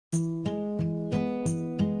Hi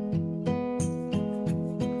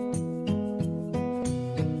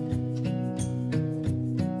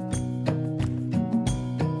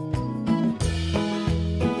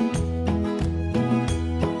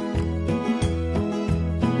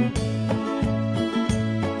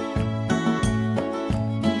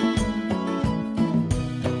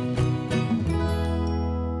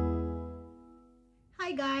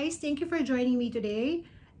guys, thank you for joining me today,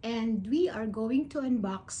 and we are going to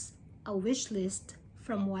unbox a wish list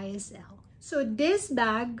from YSL. So this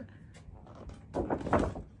bag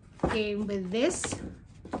came with this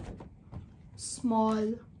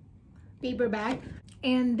small paper bag,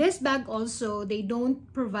 and this bag also, they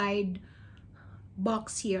don't provide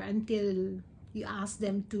box here until you ask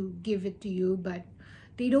them to give it to you, but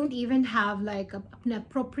they don't even have like an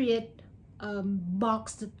appropriate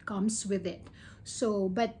box that comes with it. So,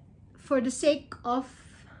 but for the sake of,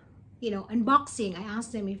 unboxing, I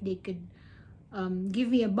asked them if they could give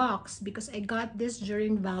me a box because I got this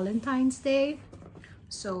during Valentine's Day.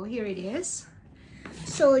 So here it is.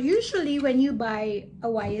 So usually when you buy a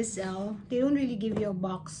YSL, they don't really give you a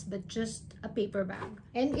box, but just a paper bag.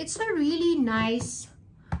 And it's a really nice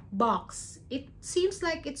box. It seems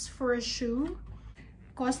like it's for a shoe.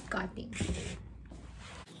 Cost cutting.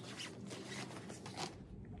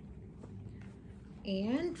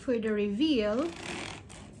 And for the reveal,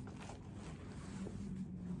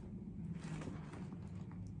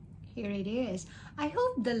 here it is. I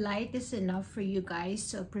hope the light is enough for you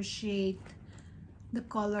guys to appreciate the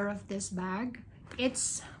color of this bag.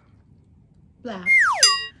 It's black,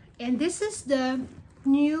 and this is the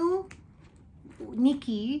new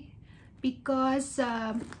Niki because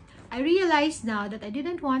I realized now that I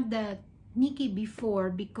didn't want the Niki before,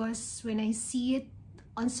 because when I see it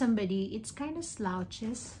on somebody, it's kind of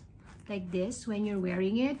slouches like this when you're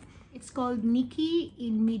wearing it. It's called Niki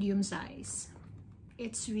in medium size.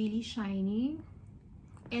 It's really shiny,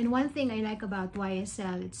 and one thing I like about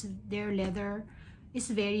YSL, it's their leather is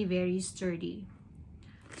very, very sturdy.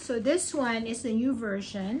 So this one is the new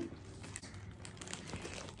version.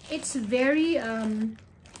 It's very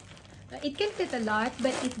it can fit a lot,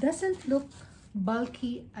 but it doesn't look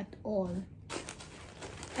bulky at all.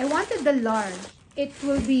 I wanted the large. It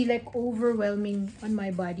will be like overwhelming on my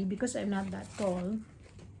body because I'm not that tall.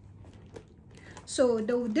 So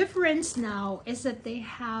the difference now is that they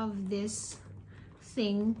have this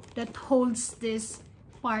thing that holds this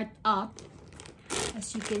part up,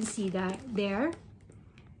 as you can see that there.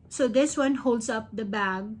 So this one holds up the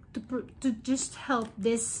bag to just help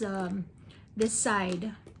this this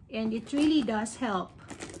side, and it really does help.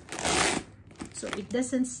 So it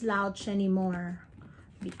doesn't slouch anymore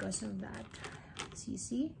because of that. You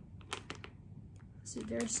see, so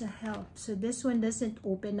there's a help. So this one doesn't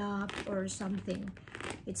open up or something,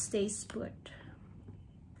 it stays put.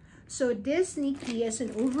 So this Niki, as an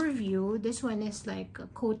overview, this one is like a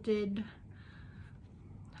coated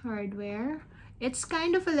hardware. It's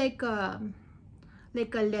kind of like a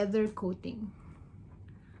leather coating.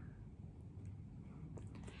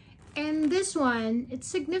 And this one, it's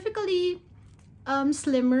significantly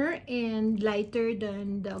slimmer and lighter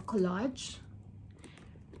than the Collage.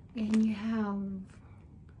 And you have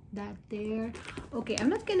that there. Okay, I'm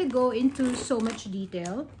not gonna go into so much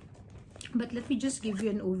detail, but let me just give you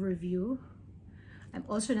an overview. I'm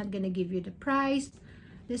also not gonna give you the price.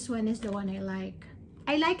 This one is the one I like.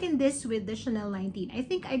 I liken this with the Chanel 19. I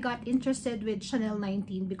think I got interested with Chanel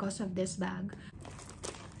 19 because of this bag,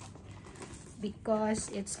 because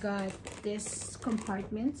it's got this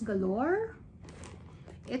compartments galore.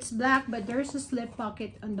 It's black, but there's a slip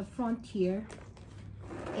pocket on the front here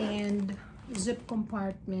and zip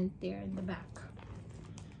compartment there in the back.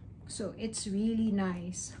 So it's really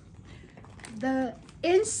nice. The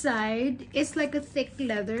inside is like a thick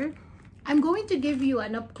leather. I'm going to give you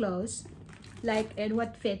an up close and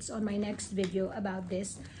what fits on my next video about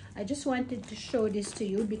this. I just wanted to show this to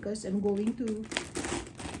you because I'm going to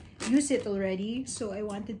use it already, so I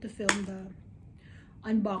wanted to film the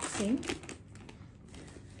unboxing.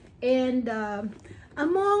 And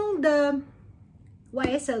among the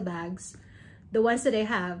YSL bags, the ones that I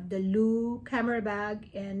have, the Lou camera bag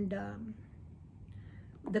and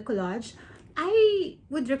the Collage, I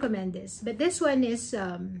would recommend this, but this one is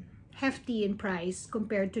hefty in price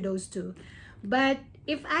compared to those two. But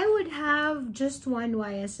if I would have just one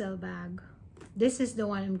YSL bag, this is the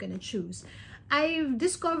one I'm gonna choose. I've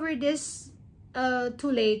discovered this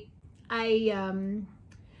too late.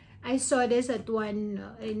 I saw this at one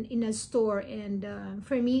in a store, and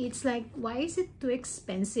for me it's like, why is it too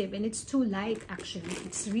expensive? And it's too light. Actually,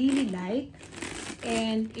 it's really light,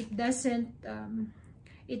 and it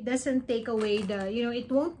it doesn't take away the, you know, it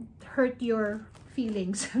won't hurt your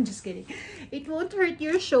feelings. I'm just kidding. It won't hurt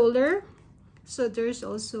your shoulder. So there's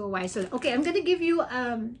also why. So okay, I'm gonna give you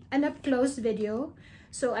an up close video.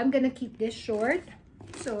 So I'm gonna keep this short.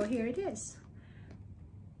 So here it is.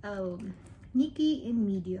 Niki in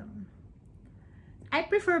medium. I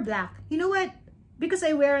prefer black. You know what? Because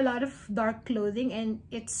I wear a lot of dark clothing and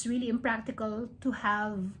it's really impractical to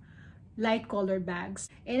have light colored bags.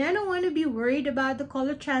 And I don't want to be worried about the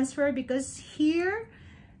color transfer because here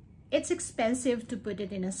it's expensive to put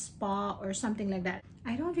it in a spa or something like that.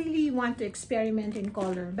 I don't really want to experiment in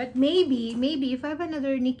color, but maybe if I have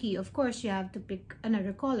another Niki, of course you have to pick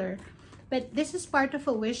another color. But this is part of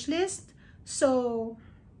a wish list, so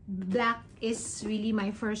black is really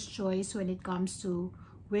my first choice when it comes to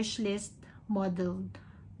wish list modeled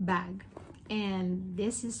bag. And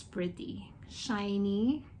this is pretty,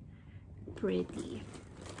 shiny, pretty.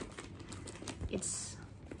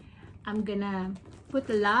 I'm gonna put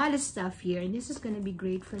a lot of stuff here, and this is gonna be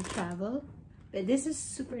great for travel. But this is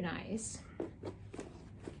super nice.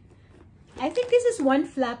 I think this is one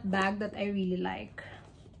flap bag that I really like.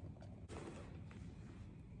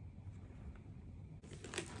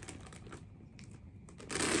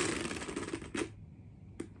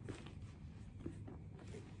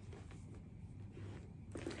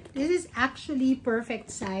 This is actually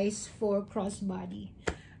perfect size for crossbody.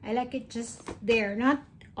 I like it just there, not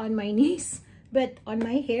on my knees, but on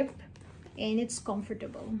my hip, and it's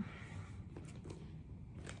comfortable.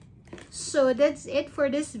 So that's it for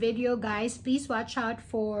this video, guys. Please watch out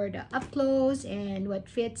for the up close and what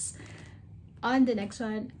fits on the next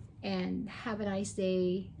one, and have a nice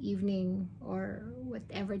day, evening, or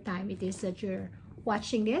whatever time it is that you're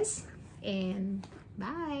watching this, and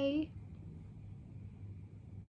bye.